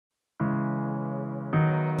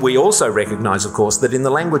We also recognise, of course, that in the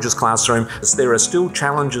languages classroom, there are still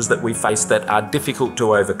challenges that we face that are difficult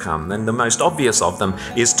to overcome. And the most obvious of them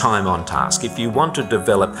is time on task. If you want to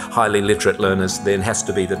develop highly literate learners, there has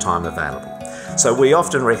to be the time available. So we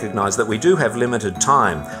often recognise that we do have limited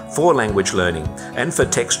time for language learning and for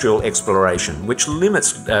textual exploration, which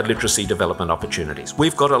limits literacy development opportunities.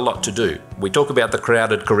 We've got a lot to do. We talk about the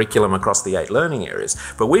crowded curriculum across the 8 learning areas,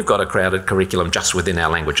 but we've got a crowded curriculum just within our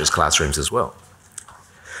languages classrooms as well.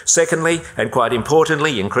 Secondly, and quite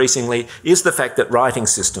importantly, increasingly, is the fact that writing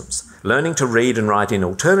systems, learning to read and write in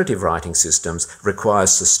alternative writing systems,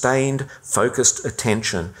 requires sustained, focused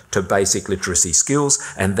attention to basic literacy skills,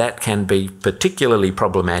 and that can be particularly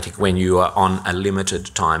problematic when you are on a limited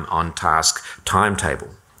time on task timetable.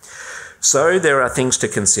 So there are things to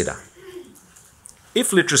consider.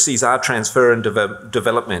 If literacies are transfer and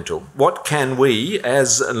developmental, what can we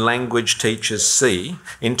as language teachers see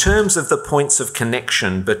in terms of the points of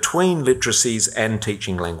connection between literacies and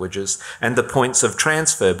teaching languages and the points of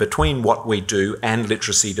transfer between what we do and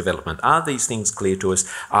literacy development? Are these things clear to us?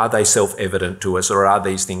 Are they self-evident to us, or are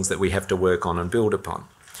these things that we have to work on and build upon?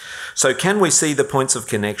 So can we see the points of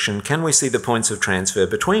connection, can we see the points of transfer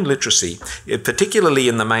between literacy, particularly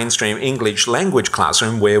in the mainstream English language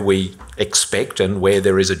classroom where we expect and where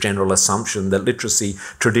there is a general assumption that literacy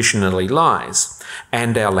traditionally lies,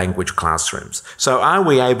 and our language classrooms? So are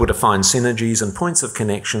we able to find synergies and points of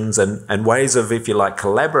connections and ways of, if you like,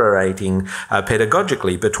 collaborating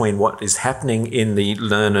pedagogically between what is happening in the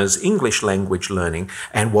learner's English language learning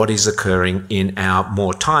and what is occurring in our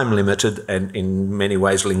more time-limited and in many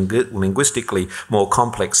ways linguistically more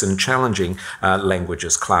complex and challenging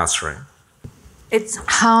languages classroom? It's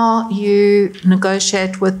how you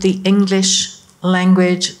negotiate with the English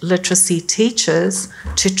language literacy teachers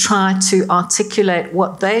to try to articulate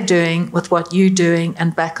what they're doing with what you're doing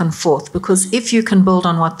and back and forth. Because if you can build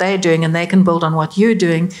on what they're doing and they can build on what you're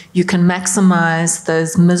doing, you can maximize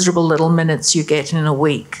those miserable little minutes you get in a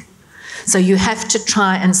week. So you have to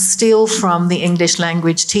try and steal from the English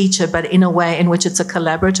language teacher, but in a way in which it's a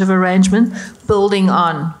collaborative arrangement, building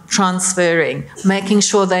on, transferring, making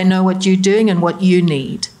sure they know what you're doing and what you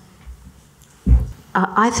need.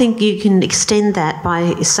 I think you can extend that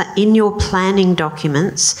by, in your planning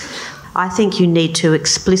documents, I think you need to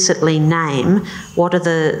explicitly name what are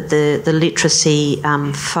the literacy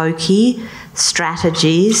foci,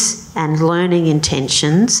 strategies and learning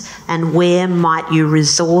intentions, and where might you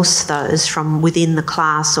resource those from within the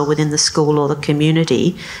class or within the school or the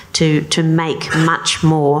community to make much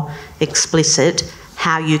more explicit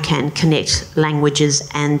how you can connect languages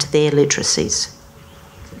and their literacies.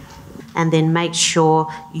 And then make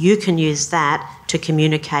sure you can use that to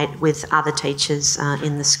communicate with other teachers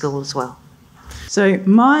in the school as well. So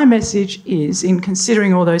my message is, in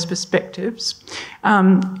considering all those perspectives,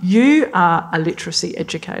 you are a literacy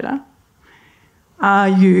educator. Are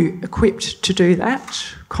you equipped to do that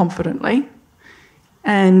confidently?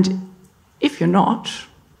 And if you're not,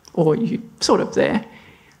 or you're sort of there,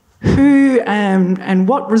 who and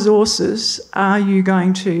what resources are you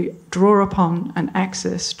going to draw upon and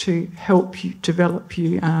access to help you develop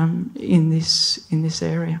you in this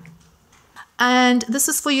area? And this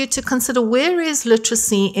is for you to consider, where is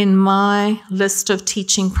literacy in my list of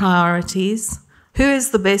teaching priorities? Who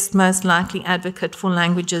is the best, most likely advocate for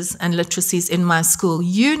languages and literacies in my school?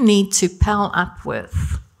 You need to pal up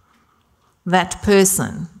with that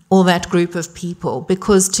person or that group of people,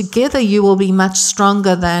 because together you will be much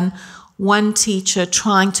stronger than one teacher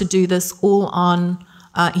trying to do this all on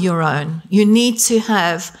your own. You need to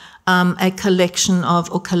have a collection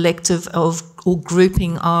of, or collective of, or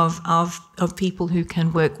grouping of people who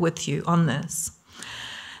can work with you on this.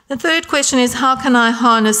 The third question is, how can I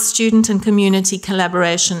harness student and community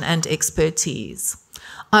collaboration and expertise?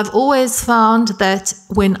 I've always found that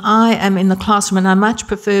when I am in the classroom, and I much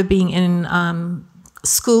prefer being in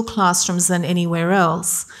school classrooms than anywhere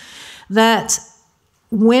else, that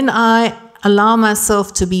when I allow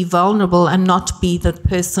myself to be vulnerable and not be the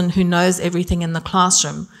person who knows everything in the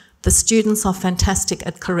classroom, the students are fantastic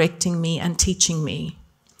at correcting me and teaching me.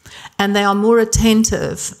 And they are more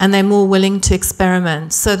attentive and they're more willing to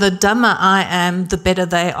experiment. So the dumber I am, the better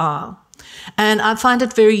they are. And I find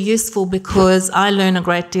it very useful because I learn a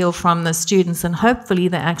great deal from the students, and hopefully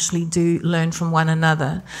they actually do learn from one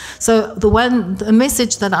another. So the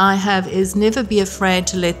message that I have is, never be afraid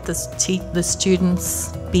to let the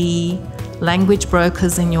students be language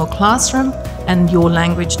brokers in your classroom and your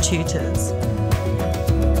language tutors.